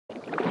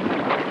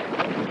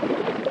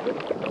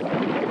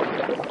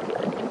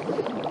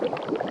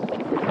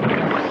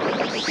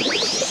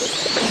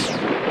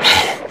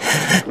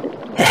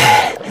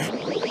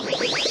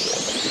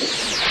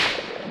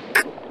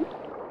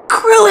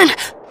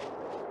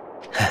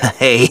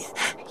Hey,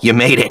 you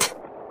made it.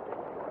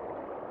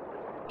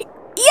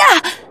 Yeah!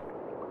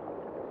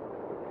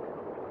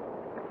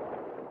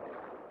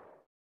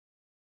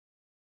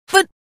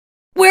 But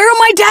where are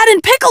my dad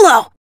and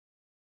Piccolo?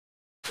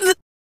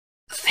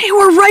 They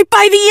were right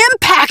by the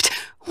impact,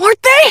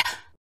 weren't they?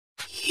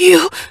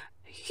 You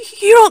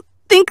don't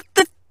think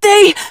that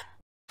they...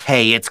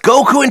 Hey, it's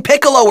Goku and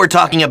Piccolo we're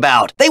talking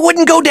about. They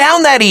wouldn't go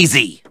down that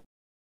easy.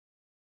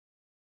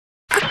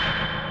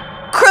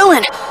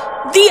 Krillin,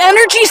 the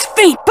energy's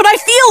faint, but I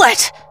feel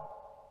it.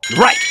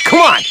 Right, come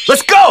on,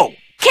 let's go!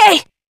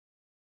 Okay.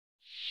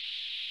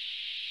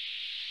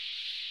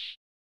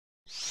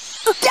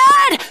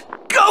 Dad!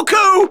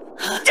 Goku!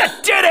 You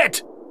did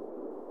it!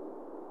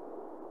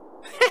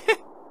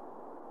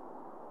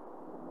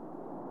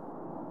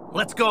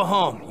 Let's go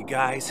home, you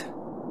guys.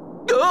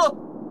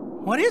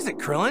 What is it,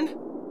 Krillin?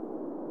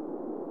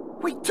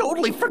 We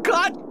totally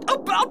forgot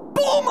about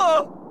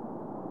Bulma!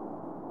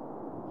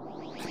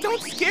 Don't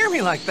scare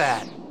me like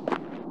that.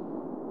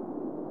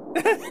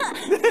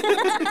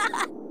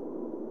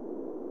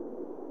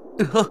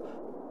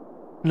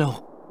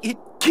 No, it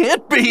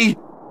can't be!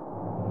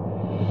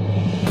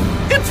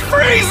 It's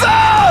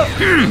Frieza!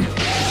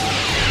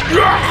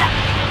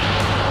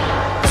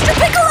 Mr.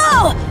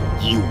 Piccolo!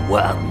 You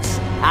worms.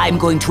 I'm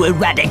going to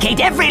eradicate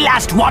every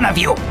last one of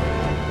you!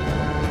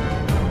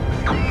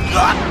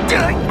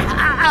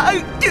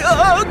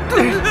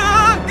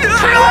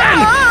 Krillin!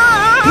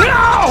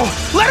 No!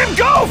 Let him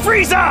go,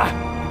 Frieza!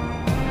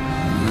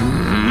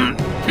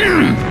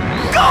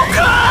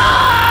 Goku!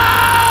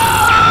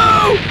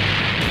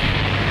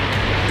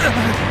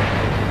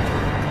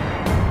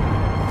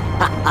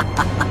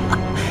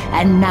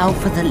 And now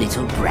for the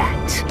little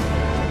brat.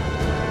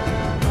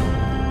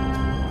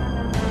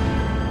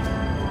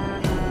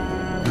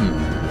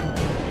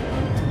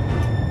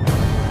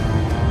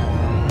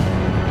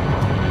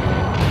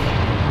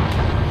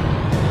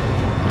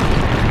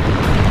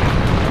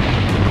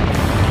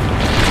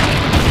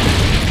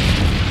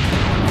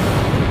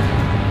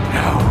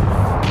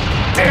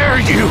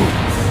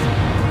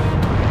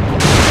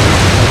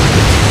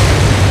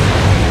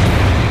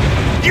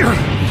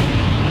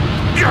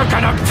 You're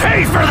gonna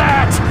pay for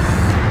that!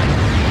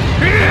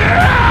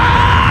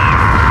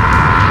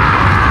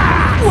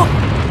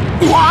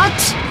 What?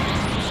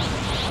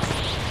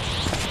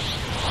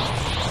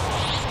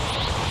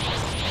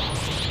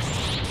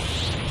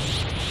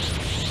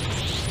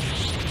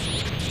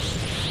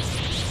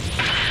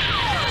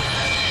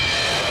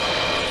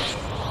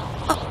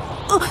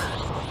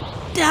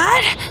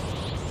 Dad?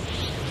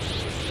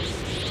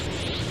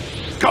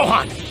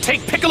 Gohan,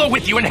 take Piccolo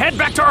with you and head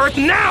back to Earth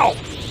now!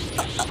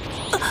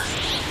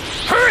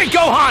 Hurry,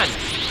 Gohan!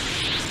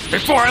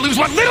 Before I lose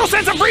what little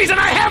sense of reason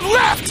I have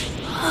left!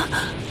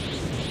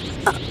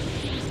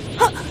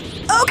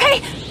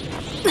 Okay.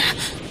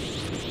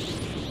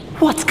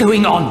 What's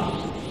going on?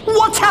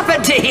 What's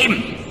happened to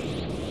him?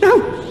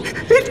 No,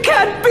 it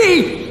can't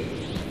be!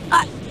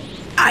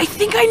 I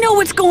think I know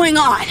what's going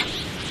on.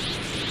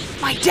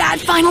 My dad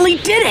finally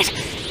did it!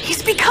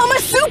 He's become a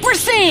Super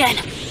Saiyan!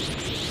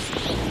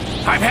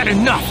 I've had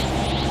enough!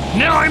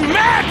 Now I'm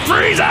mad,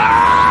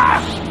 Frieza!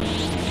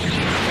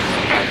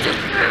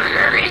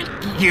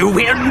 You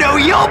will know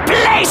your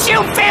place,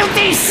 you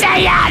filthy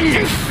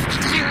Saiyan!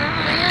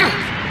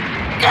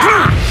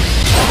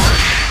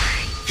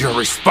 You're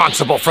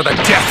responsible for the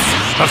deaths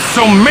of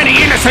so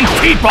many innocent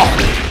people!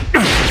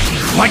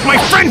 Like my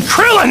friend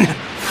Krillin!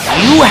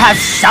 You have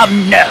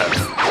some nerve.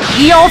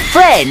 Your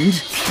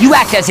friend? You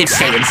act as if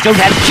Saiyans don't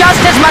have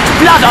just as much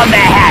blood on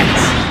their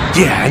hands!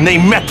 Yeah, and they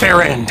met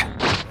their end.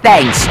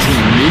 Thanks to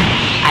me,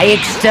 I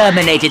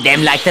exterminated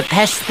them like the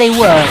pests they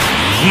were.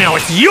 Now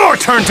it's your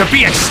turn to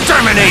be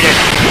exterminated!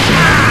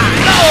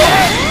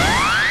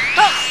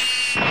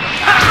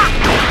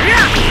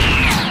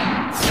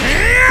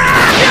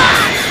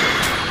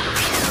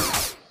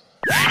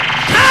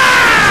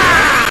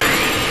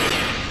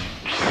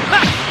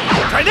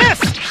 Try this!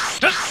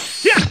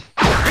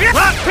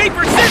 Rock,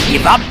 paper, scissors!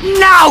 Give up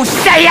now,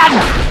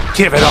 Saiyan!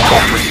 Give it up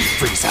already,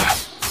 Frieza!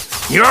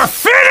 You're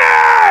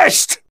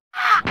finished!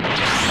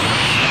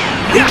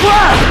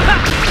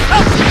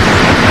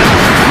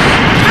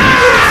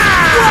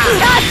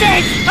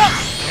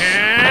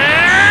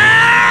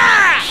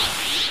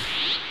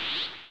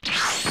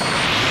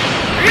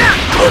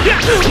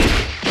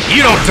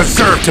 You don't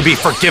deserve to be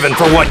forgiven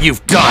for what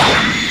you've done!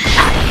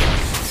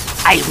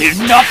 I will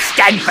not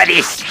stand for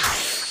this!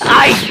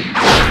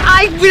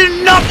 I will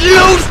not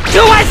lose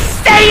to a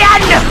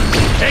Saiyan!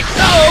 Take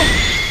go!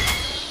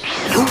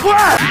 You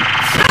were!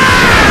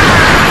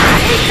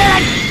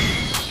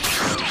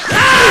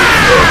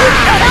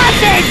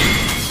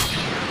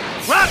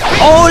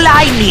 All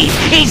I need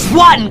is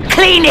one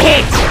clean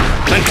hit!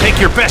 Then take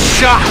your best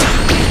shot!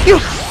 You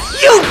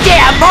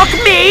dare mock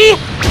me?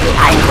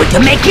 I'm going to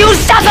make you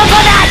suffer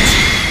for that!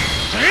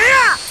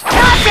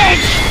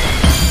 Carnage!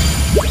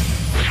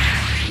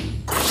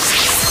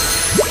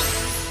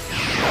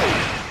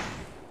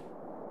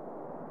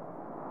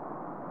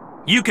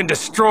 You can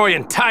destroy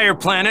entire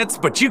planets,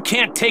 but you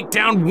can't take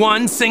down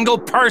one single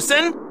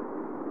person?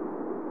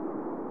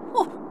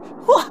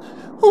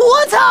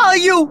 What are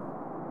you?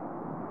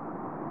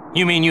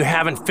 You mean you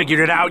haven't figured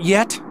it out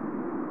yet?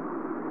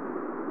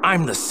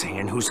 I'm the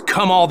Saiyan who's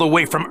come all the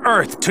way from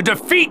Earth to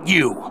defeat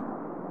you!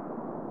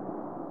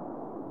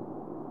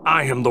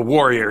 I am the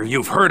warrior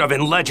you've heard of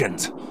in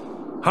legends.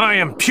 I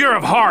am pure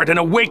of heart and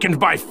awakened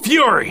by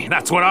fury,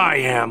 that's what I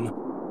am.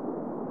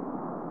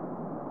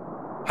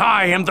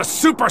 I am the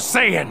Super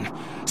Saiyan,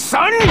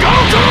 Son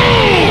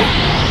Goku!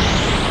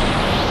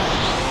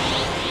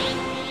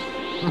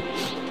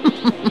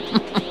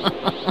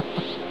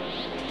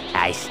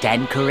 I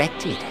stand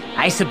corrected.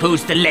 I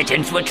suppose the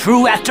legends were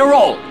true after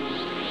all.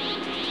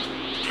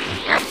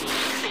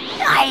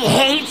 I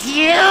hate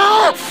you!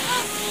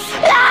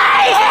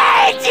 I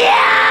hate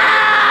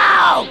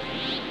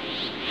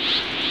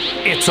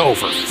you! It's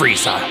over,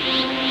 Frieza.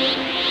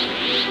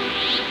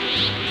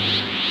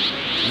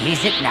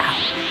 Is it now?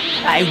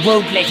 I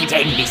won't let it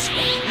end this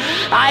way.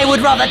 I would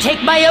rather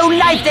take my own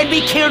life than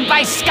be killed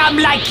by scum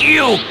like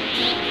you!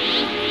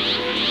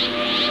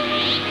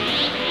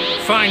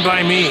 Fine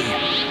by me.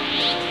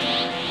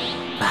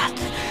 But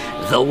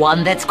the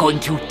one that's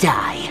going to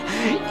die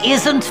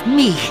isn't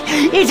me.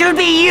 It'll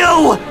be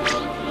you!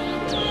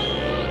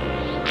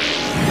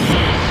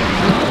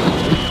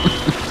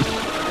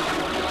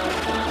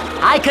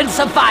 I can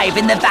survive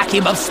in the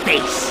vacuum of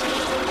space.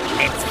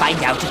 Let's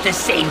find out if the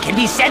same can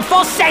be said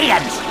for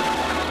Saiyans!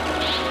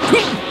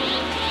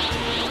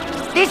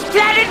 This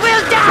planet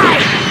will die!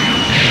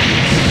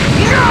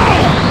 No!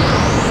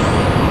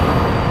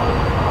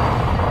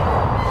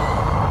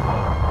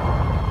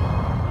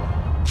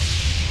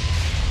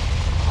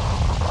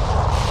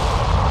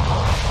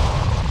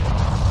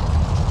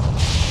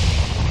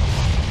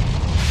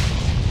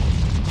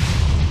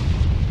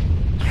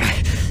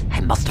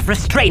 I must have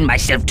restrained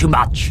myself too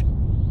much.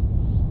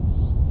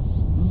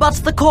 But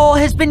the core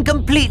has been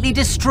completely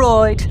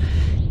destroyed.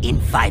 In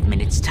 5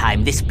 minutes'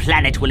 time, this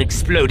planet will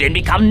explode and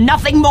become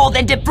nothing more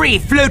than debris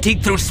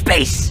floating through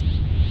space.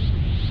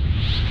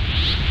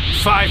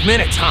 5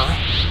 minutes, huh?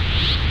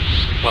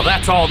 Well,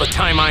 that's all the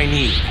time I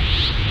need.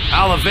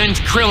 I'll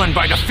avenge Krillin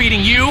by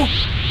defeating you,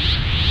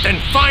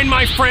 then find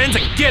my friends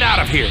and get out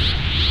of here.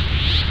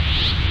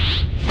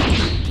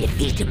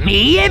 Defeat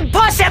me?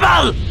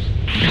 Impossible!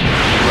 You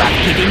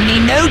have given me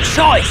no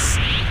choice.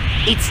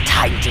 It's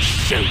time to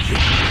show you.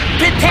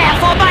 Prepare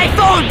for my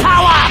full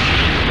power!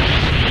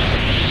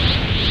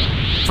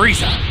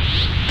 Frieza,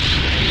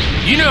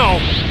 you know,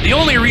 the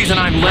only reason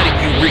I'm letting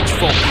you reach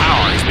full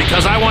power is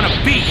because I want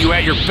to beat you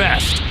at your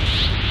best.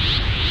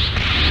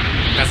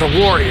 As a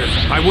warrior,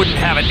 I wouldn't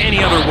have it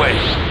any other way.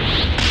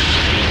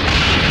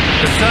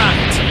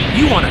 Besides,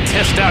 you want to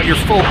test out your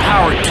full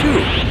power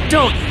too,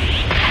 don't you?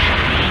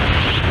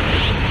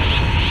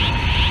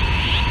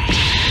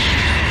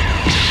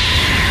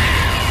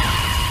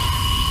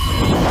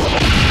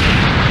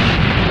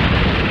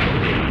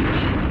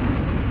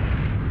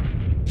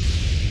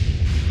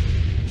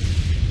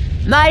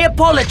 My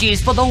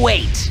apologies for the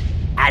wait.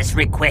 As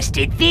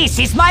requested, this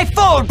is my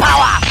full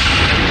power!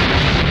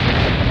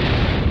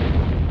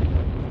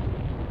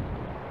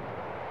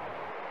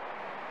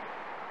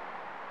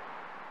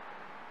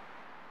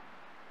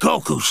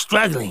 Goku's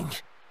struggling.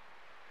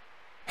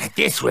 At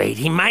this rate,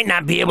 he might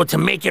not be able to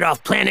make it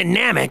off planet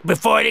Namek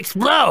before it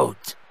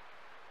explodes.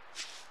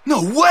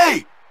 No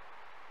way!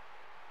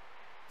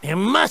 There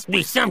must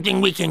be something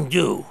we can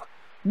do.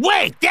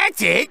 Wait,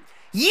 that's it!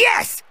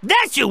 Yes,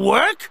 that should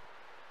work!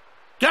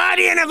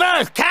 Guardian of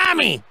Earth,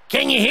 Kami,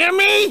 can you hear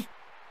me?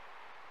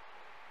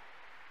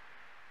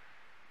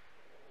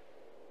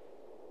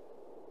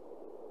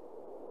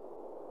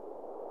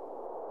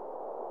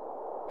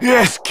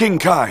 Yes, King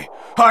Kai,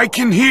 I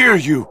can hear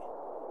you.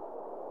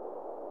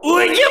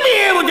 Would you be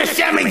able to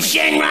summon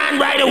Shenron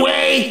right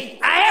away?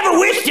 I have a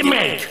wish to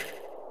make.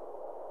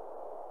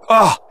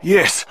 Ah,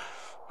 yes.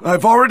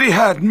 I've already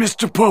had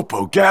Mr.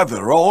 Popo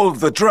gather all of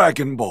the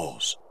Dragon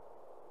Balls.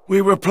 We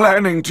were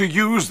planning to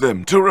use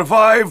them to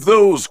revive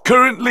those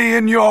currently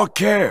in your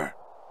care.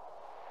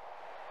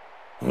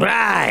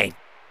 Right,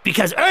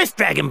 because Earth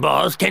Dragon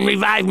Balls can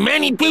revive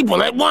many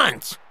people at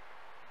once.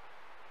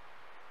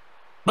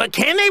 But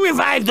can they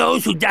revive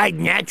those who died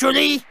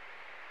naturally?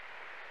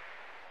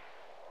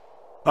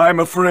 I'm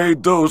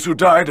afraid those who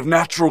died of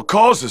natural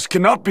causes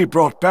cannot be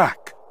brought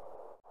back.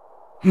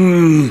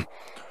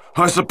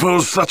 I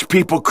suppose such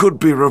people could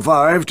be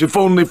revived, if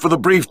only for the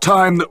brief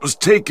time that was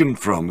taken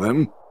from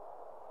them.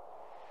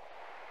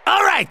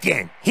 All right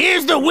then,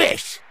 here's the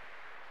wish.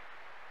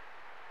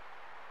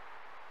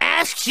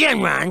 Ask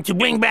Shenron to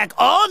bring back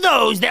all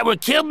those that were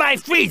killed by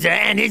Frieza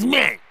and his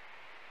men.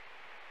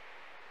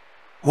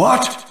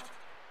 What?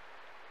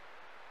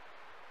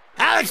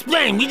 I'll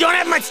explain, we don't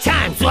have much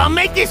time, so I'll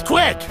make this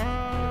quick.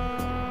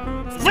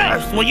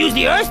 First, we'll use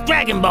the Earth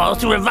Dragon Balls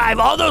to revive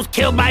all those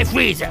killed by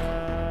Frieza.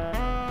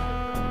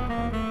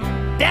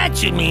 That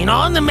should mean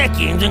all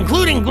Namekians,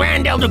 including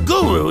Grand Elder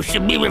Guru,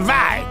 should be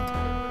revived.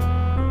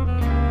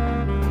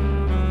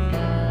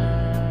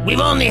 we've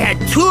only had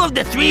 2 of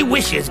the 3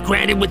 wishes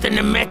granted with the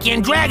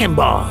Namekian Dragon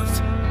Balls.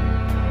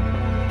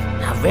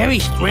 How very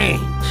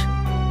strange.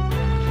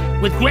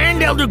 With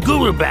Grand Elder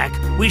Guru back,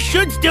 we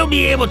should still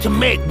be able to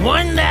make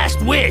one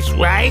last wish,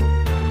 right?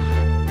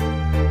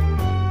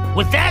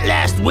 With that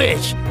last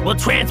wish, we'll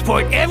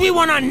transport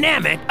everyone on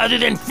Namek other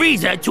than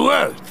Frieza to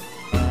Earth.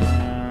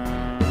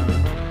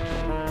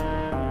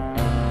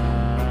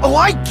 Oh,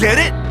 I get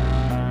it!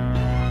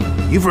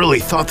 You've really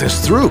thought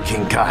this through,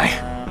 King Kai.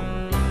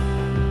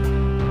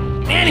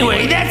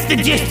 Anyway, that's the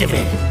gist of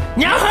it.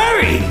 Now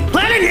hurry!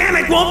 Planet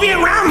Namek won't be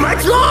around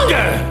much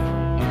longer!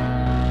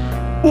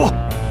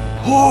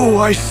 Oh,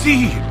 I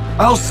see.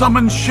 I'll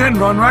summon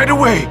Shenron right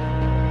away.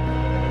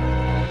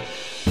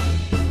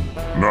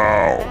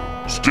 Now,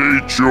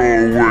 state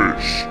your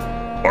wish.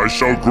 I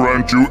shall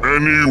grant you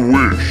any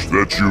wish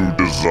that you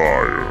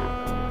desire.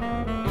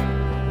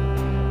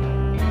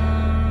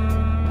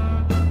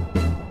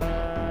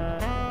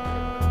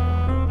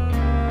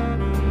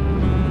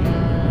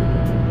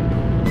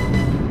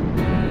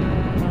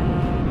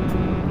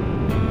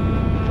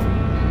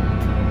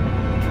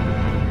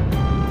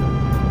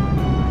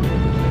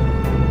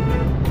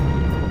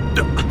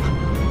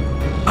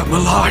 I'm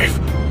alive,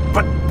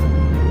 but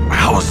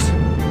how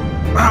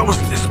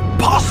is this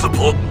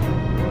possible?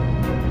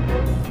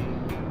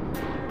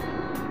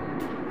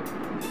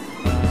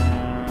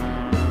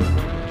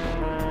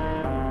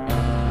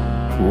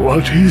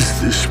 What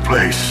is this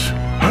place?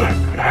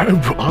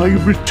 Have I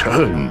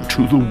returned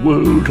to the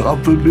world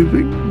of the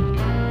living?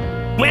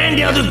 Grand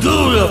Elder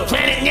Guru of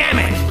Planet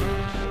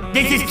Namek!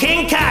 This is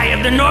King Kai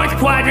of the North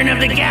Quadrant of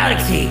the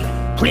galaxy.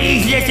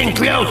 Please listen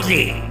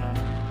closely.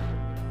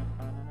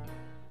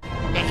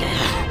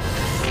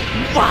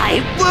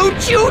 Why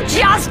won't you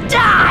just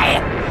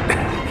die?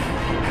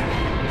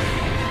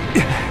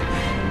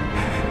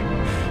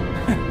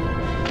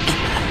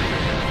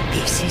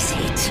 This is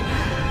it.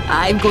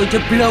 I'm going to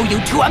blow you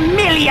to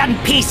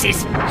 1,000,000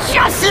 pieces,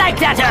 just like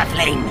that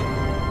Earthling!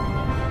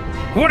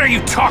 What are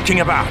you talking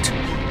about?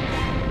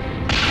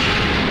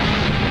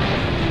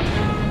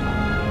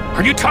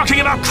 Are you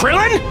talking about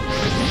Krillin?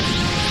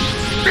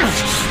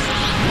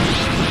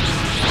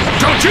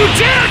 Don't you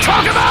dare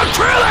talk about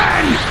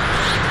Krillin!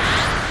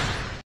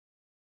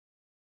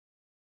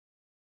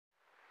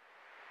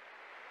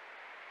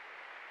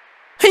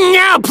 And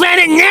now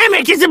Planet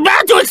Namek is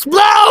about to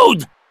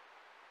explode!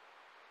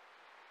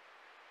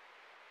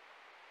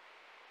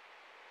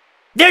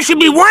 There should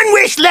be one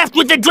wish left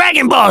with the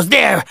Dragon Balls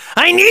there!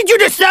 I need you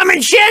to summon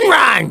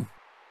Shenron!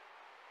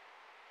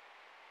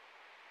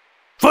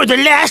 For the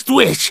last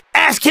wish,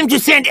 ask him to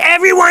send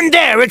everyone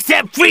there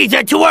except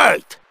Frieza to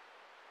Earth!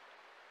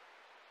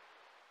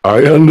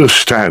 I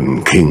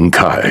understand, King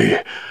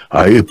Kai.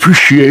 I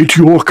appreciate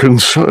your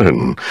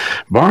concern,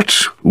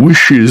 but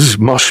wishes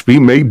must be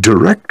made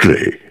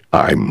directly,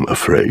 I'm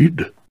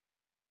afraid.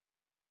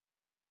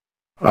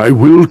 I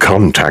will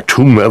contact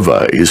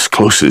whomever is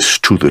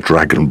closest to the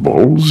Dragon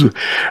Balls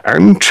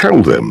and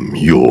tell them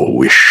your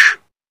wish.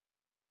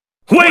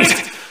 Wait!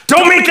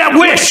 Don't make that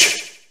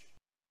wish!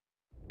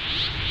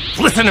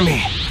 Listen to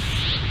me.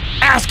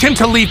 Ask him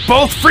to leave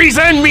both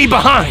Frieza and me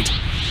behind.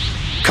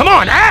 Come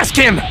on, ask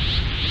him!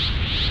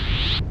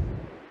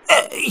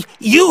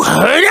 You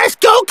heard us,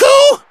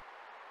 Goku?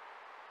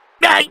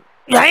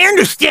 I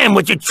understand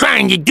what you're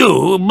trying to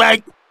do,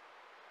 but...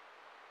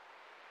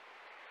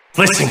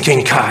 Listen,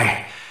 King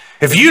Kai.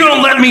 If you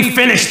don't let me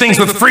finish things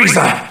with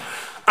Frieza,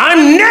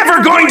 I'm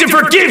never going to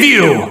forgive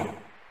you!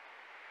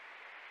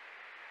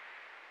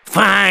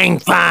 Fine,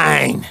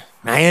 fine.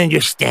 I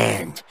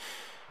understand.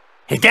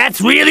 If that's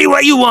really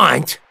what you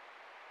want...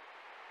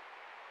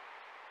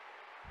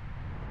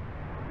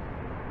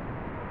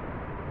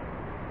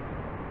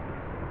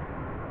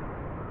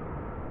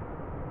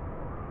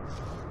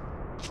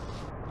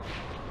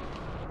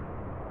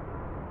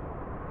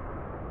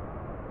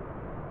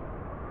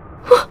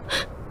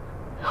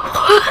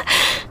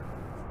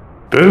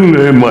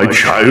 Then, my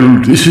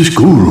child, this is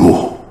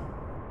Guru.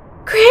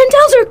 Grand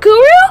Elder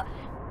Guru?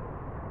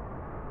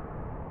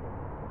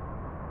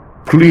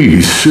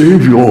 Please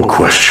save your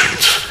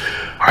questions.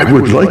 I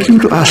would like you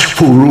to ask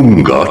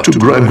Porunga to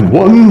grant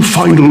one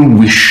final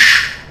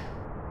wish.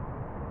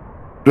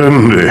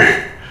 Then,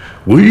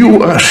 will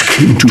you ask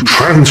him to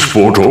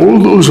transport all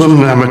those on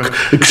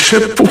Namek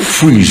except for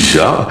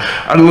Frieza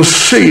and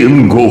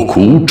Saiyan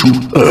Goku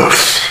to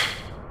Earth?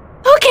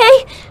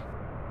 Okay.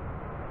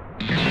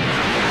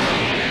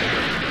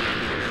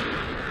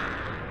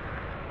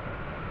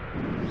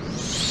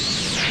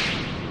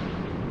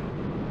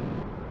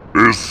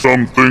 Is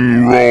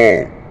something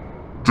wrong?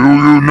 Do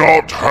you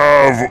not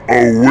have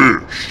a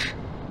wish?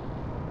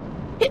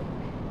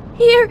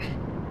 Here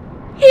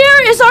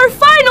is our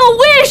final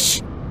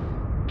wish!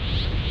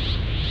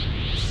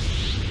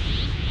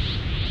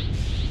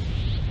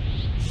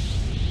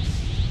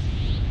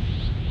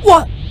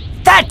 What?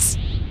 That's...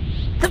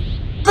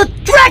 the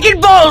Dragon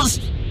Balls!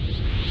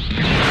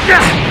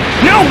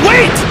 No,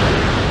 wait!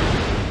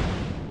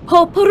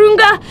 Ho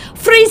Porunga,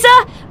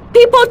 Frieza,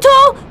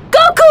 Pipoto,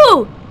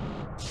 Goku!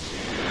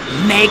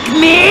 Make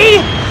me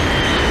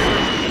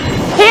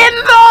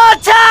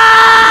immortal!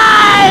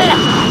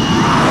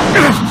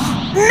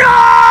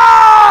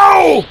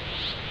 No!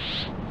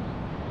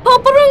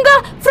 Poporunga,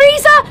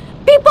 Frieza,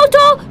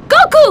 Pipoto,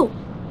 Goku!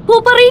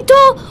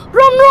 Puparito,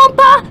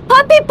 Ronrompa,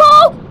 Papipo,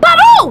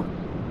 Paro!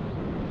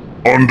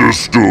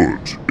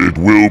 Understood. It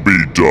will be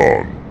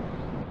done.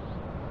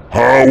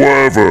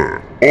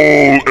 However,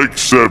 all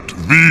except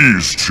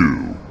these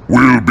two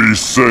will be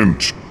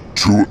sent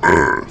to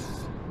Earth.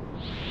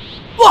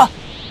 What?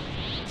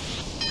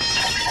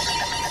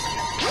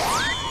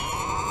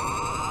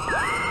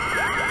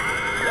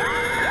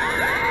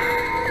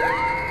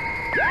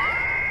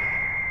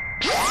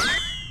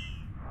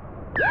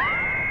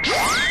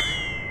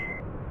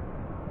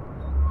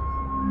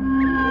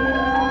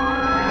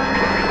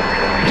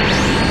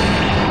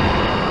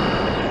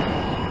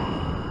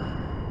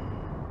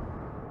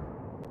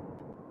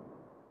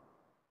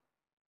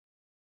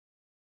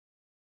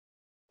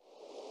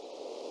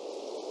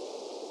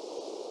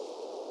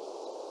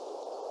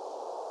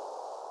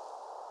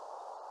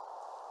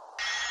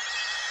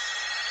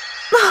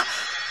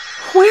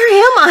 Where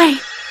am I?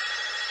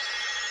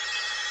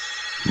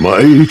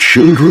 My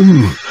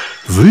children,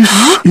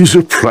 this is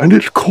a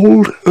planet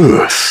called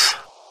Earth.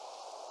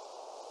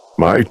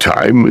 My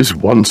time is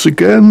once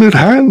again at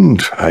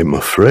hand, I'm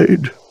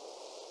afraid.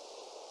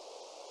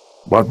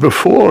 But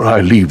before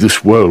I leave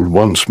this world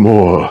once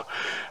more,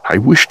 I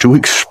wish to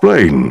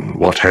explain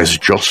what has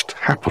just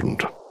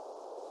happened.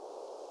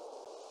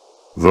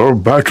 The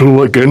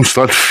battle against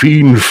that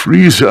fiend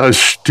Frieza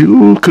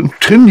still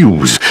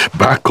continues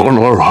back on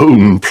our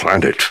home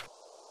planet.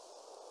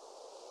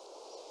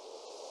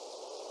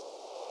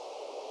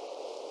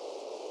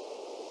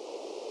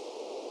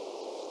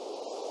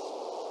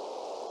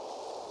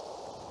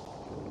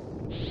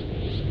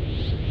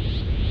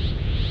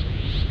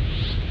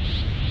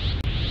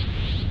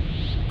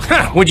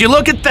 Would you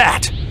look at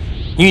that?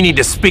 You need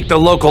to speak the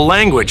local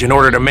language in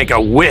order to make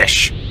a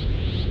wish.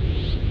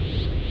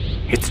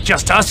 It's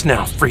just us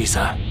now,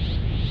 Frieza.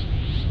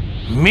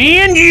 Me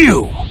and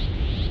you!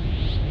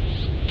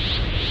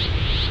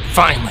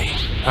 Finally,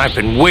 I've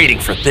been waiting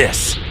for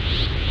this.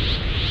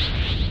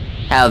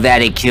 How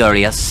very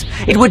curious.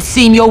 It would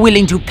seem you're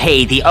willing to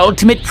pay the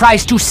ultimate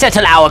price to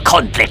settle our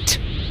conflict.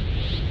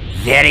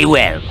 Very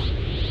well.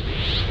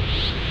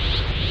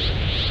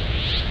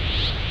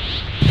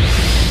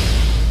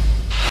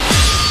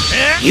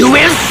 You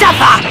will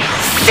suffer!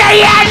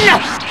 Saiyan!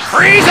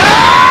 Frieza!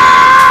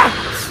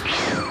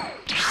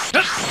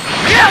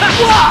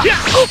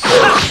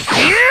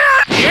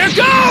 Here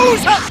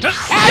goes!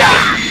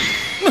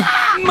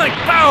 My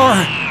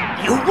power!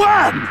 You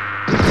worm!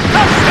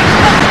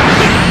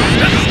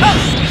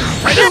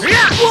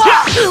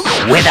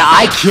 Whether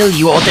I kill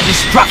you or the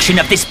destruction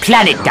of this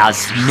planet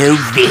does, know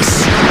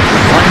this.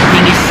 One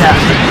thing is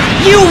certain.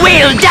 You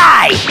will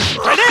die!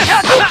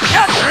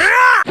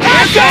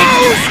 Here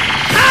goes!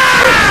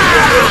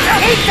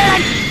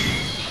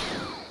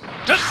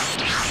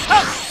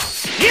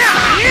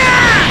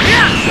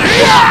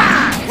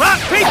 Rock,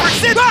 paper,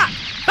 scissors!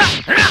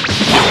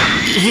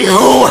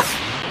 You!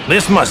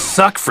 This must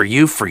suck for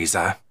you,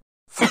 Frieza.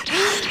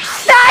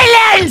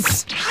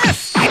 Silence!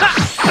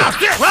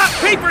 Rock,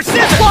 paper,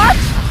 scissors! What?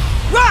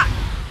 Rock!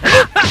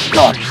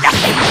 You're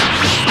nothing!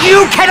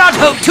 You cannot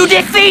hope to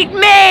defeat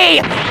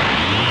me!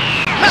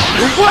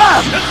 You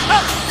worm!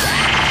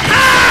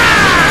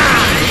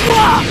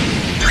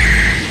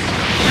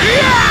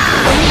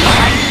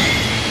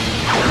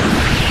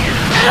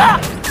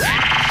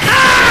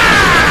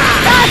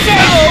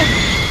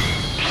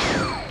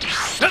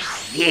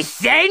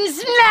 This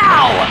ends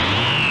now!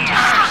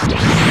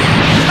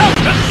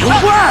 You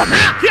worm!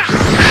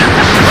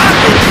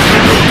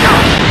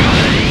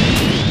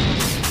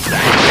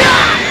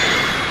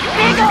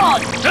 Big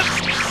on!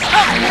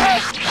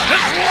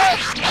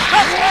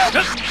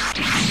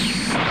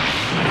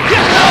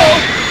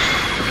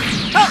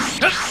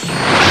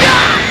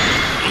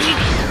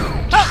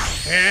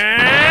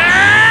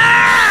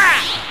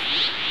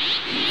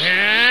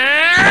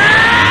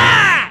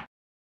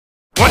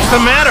 What's the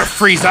matter,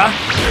 Frieza?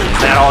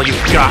 Is that all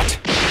you've got?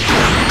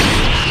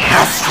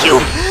 Curse you!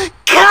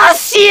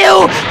 Curse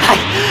you!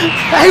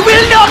 I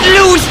will not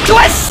lose to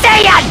a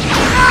Saiyan!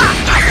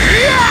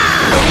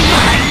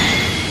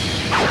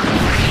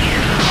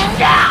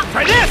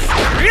 Try this!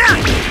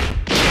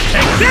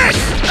 Take this!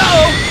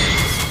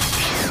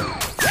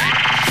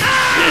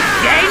 This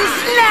ends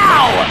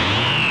now!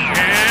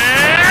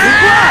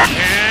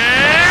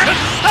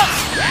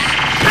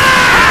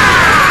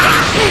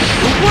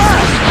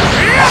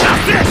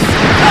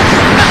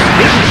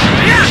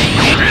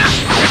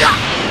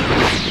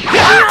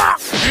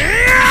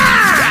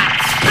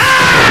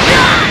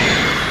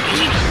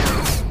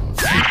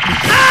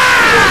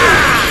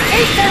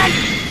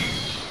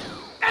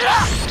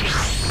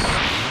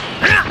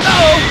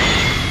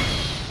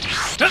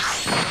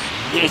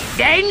 This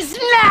ends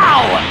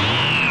now!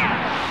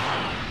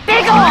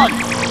 Big on!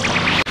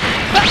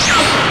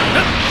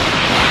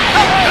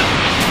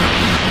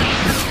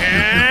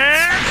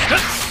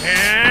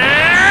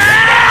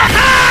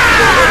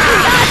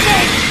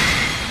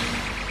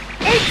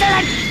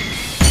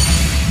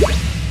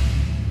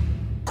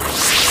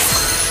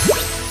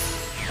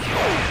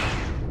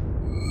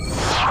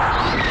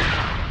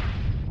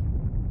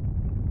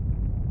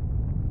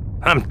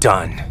 I'm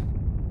done.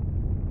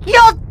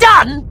 You're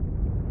done?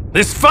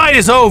 This fight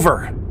is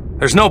over.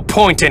 There's no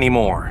point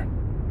anymore.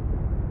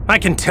 I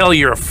can tell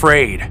you're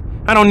afraid.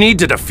 I don't need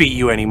to defeat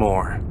you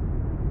anymore.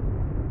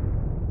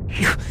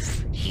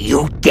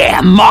 You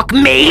dare mock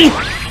me?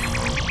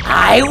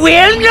 I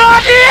will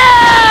not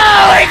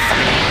lose!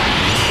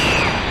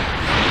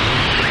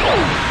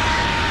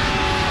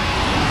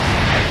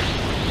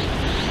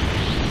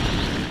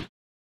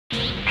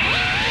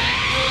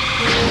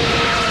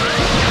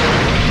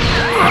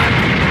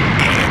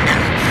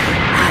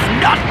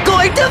 I'm not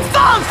going to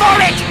fall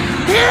for it!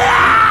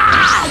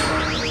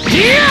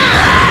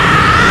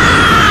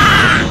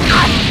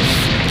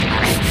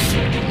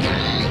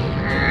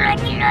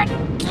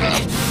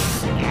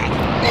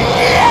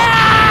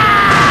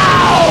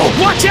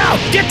 Watch out!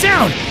 Get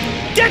down!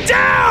 Get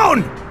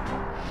down!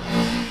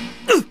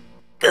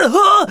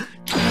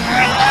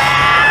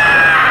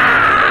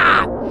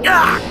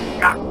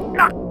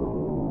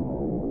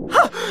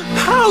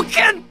 How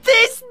can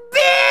this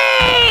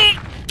be?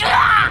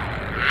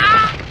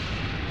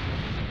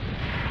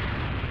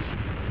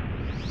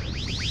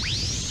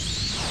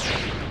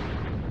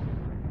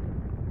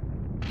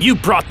 You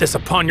brought this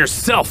upon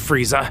yourself,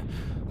 Frieza.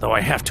 Though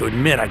I have to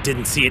admit I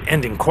didn't see it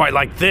ending quite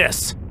like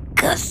this.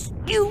 'Cause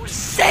you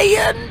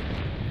Saiyan...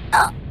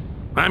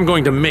 I'm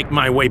going to make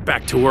my way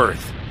back to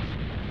Earth.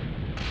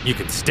 You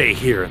can stay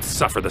here and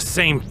suffer the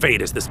same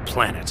fate as this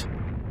planet.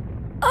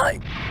 I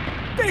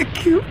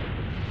beg you...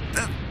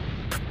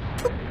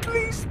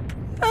 please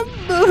have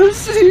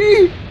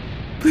mercy.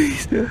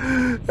 Please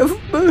have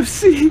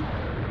mercy.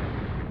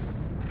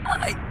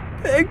 I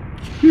beg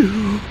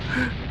you.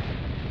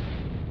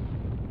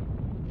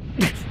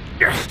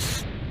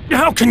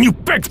 How can you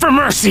beg for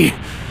mercy?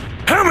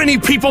 How many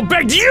people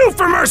begged you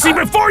for mercy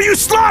before you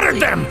slaughtered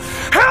them?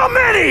 How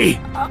many?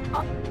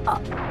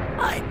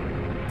 I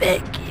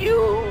beg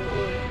you.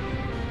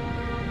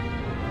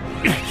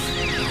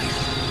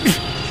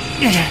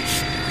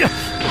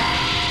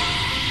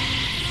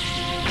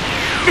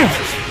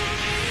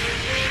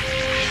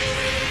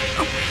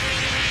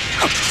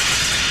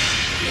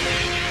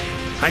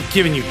 I've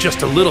given you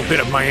just a little bit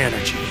of my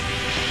energy.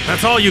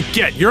 That's all you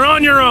get. You're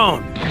on your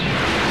own.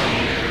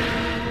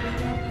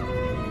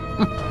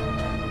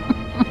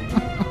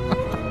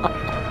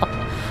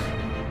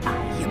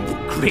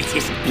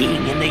 Greatest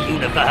being in the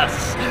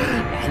universe,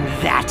 and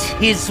that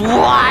is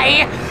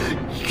why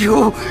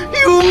you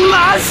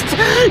must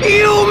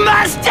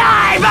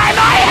die by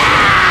my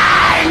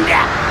hand!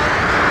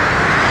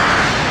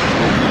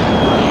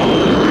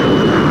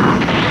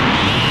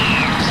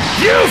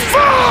 You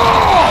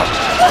fool!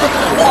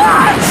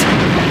 What?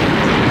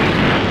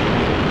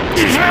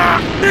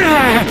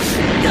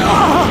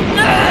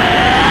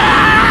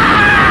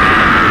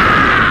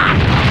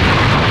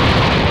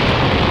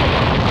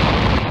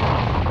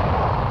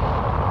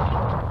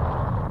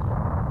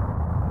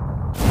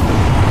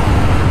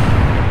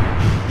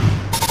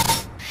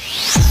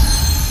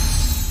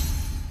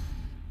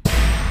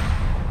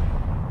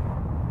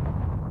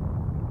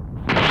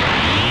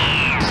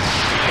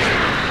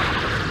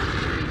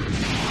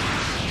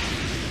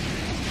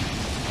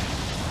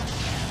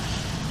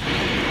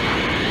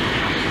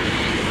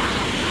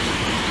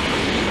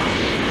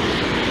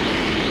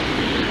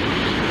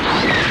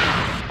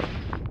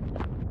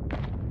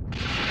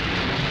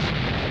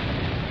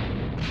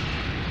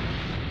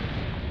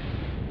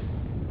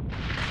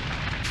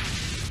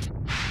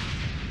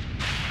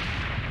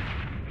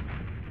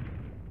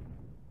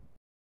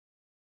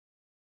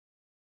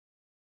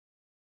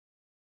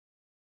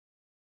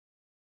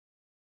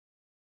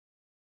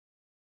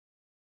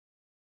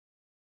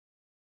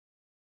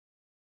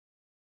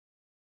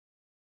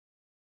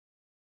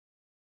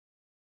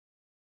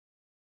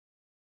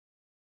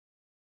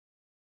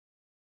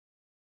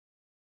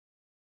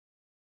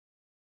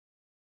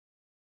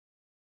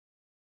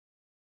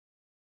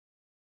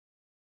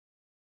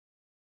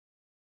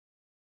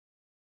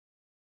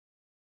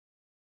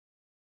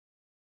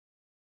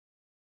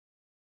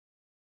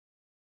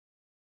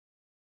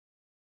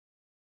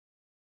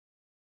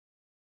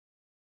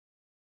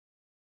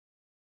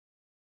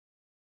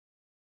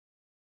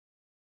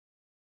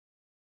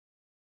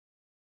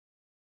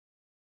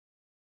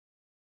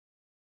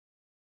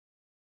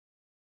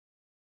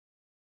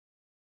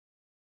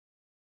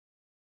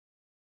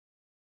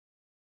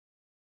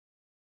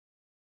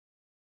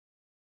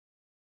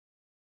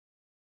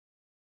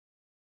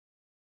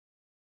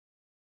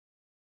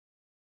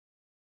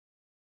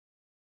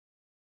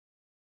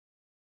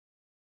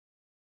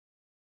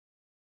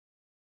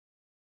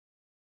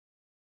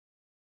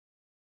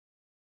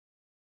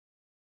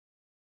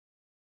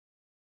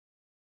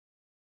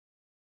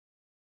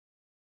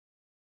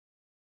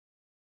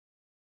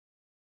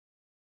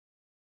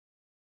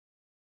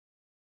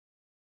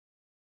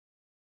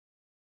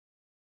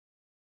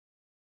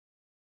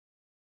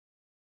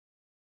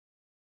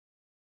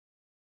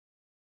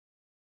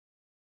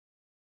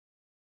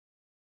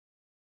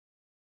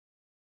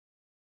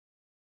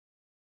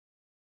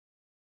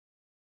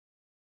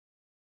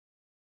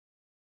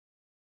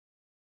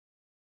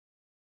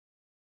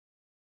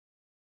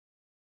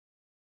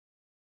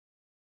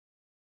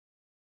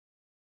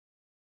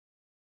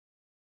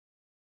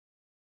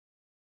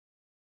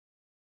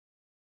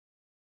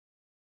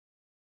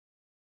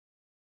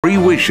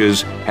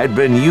 wishes had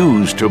been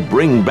used to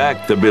bring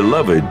back the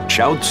beloved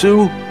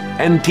Chaozu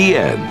and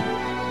Tien.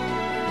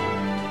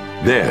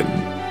 Then,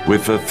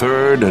 with the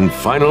third and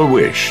final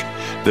wish,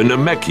 the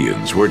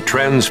Namekians were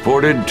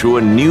transported to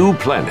a new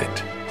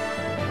planet,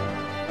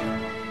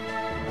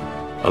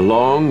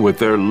 along with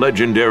their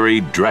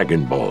legendary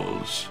Dragon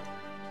Balls.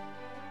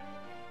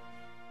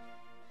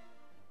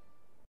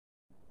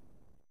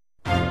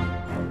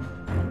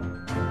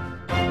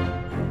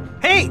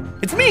 Hey,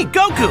 it's me,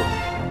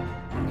 Goku!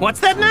 What's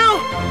that now?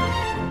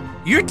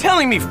 You're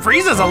telling me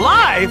Frieza's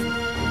alive?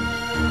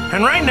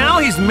 And right now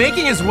he's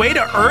making his way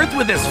to Earth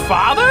with his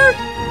father?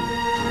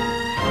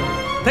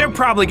 They're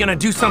probably gonna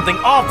do something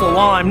awful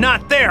while I'm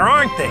not there,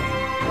 aren't they?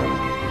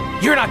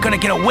 You're not gonna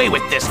get away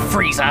with this,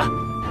 Frieza!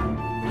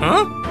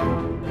 Huh?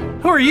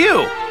 Who are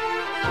you?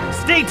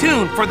 Stay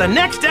tuned for the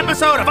next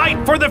episode of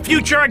Fight for the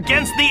Future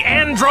Against the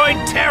Android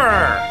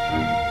Terror!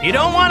 You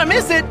don't want to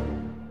miss it!